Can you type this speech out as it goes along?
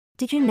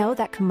Did you know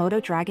that Komodo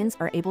dragons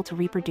are able to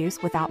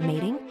reproduce without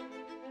mating?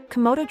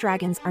 Komodo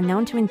dragons are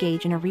known to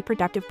engage in a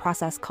reproductive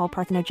process called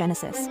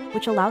parthenogenesis,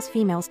 which allows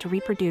females to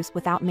reproduce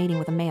without mating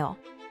with a male.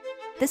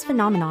 This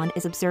phenomenon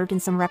is observed in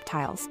some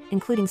reptiles,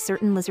 including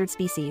certain lizard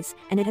species,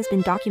 and it has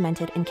been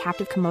documented in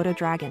captive Komodo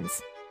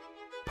dragons.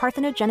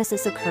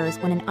 Parthenogenesis occurs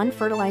when an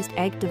unfertilized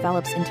egg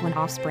develops into an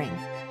offspring.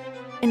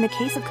 In the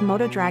case of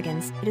Komodo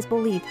dragons, it is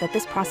believed that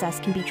this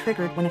process can be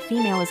triggered when a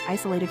female is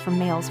isolated from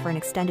males for an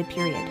extended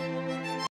period.